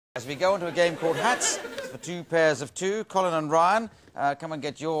As we go into a game called Hats, for two pairs of two, Colin and Ryan, come and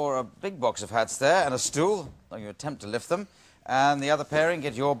get your big box of hats there and a stool. You attempt to lift them. And the other pairing,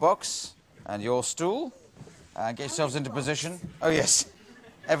 get your box and your stool. Get yourselves into position. Oh, yes.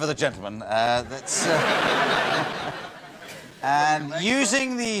 Ever the gentleman. And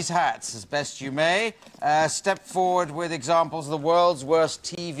using these hats as best you may, step forward with examples of the world's worst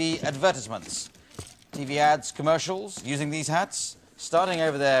TV advertisements. TV ads, commercials, using these hats. Starting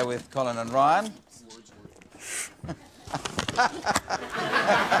over there with Colin and Ryan.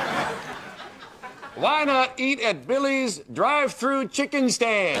 Why not eat at Billy's drive-through chicken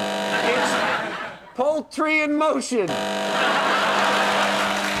stand? It's poultry in motion.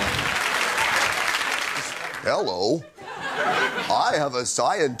 Hello. I have a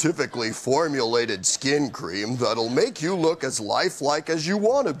scientifically formulated skin cream that'll make you look as lifelike as you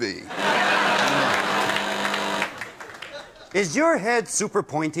want to be. Is your head super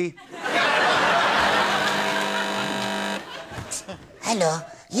pointy? Hello.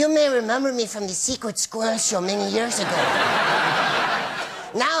 You may remember me from the Secret Squirrel show many years ago.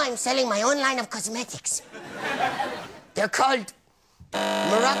 Now I'm selling my own line of cosmetics. They're called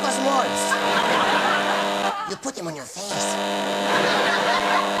Morocco's Moles. You put them on your face.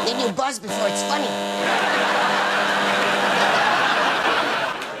 Then you buzz before it's funny.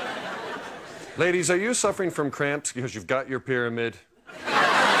 Ladies, are you suffering from cramps because you've got your pyramid?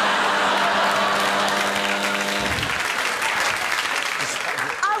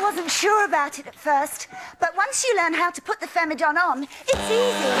 I wasn't sure about it at first, but once you learn how to put the Femidon on, it's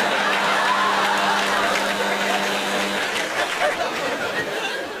easy.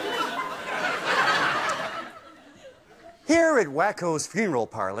 Here at Wacko's funeral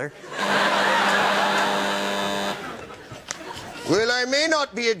parlor. Well, I may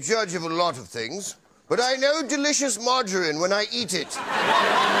not be a judge of a lot of things, but I know delicious margarine when I eat it.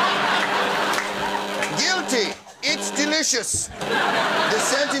 Guilty. It's delicious. The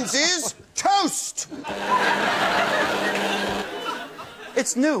sentence is toast.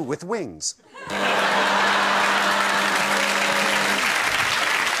 It's new with wings.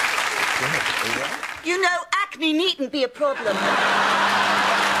 You know, acne needn't be a problem.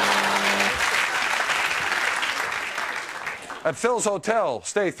 At Phil's Hotel,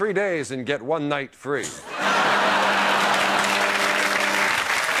 stay 3 days and get 1 night free.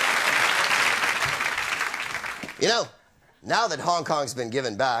 You know, now that Hong Kong's been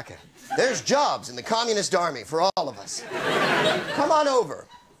given back, there's jobs in the Communist Army for all of us. Come on over.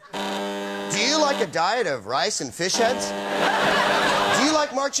 Do you like a diet of rice and fish heads? Do you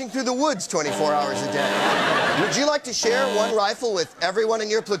like marching through the woods 24 hours a day? Would you like to share one rifle with everyone in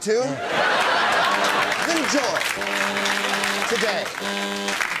your platoon? Then join. Today.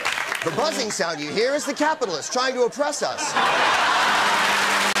 The buzzing sound you hear is the capitalists trying to oppress us.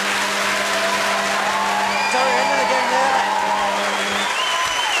 Sorry, I'm again there.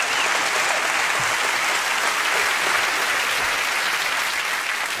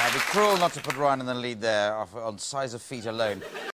 It'd be cruel not to put Ryan in the lead there on size of feet alone.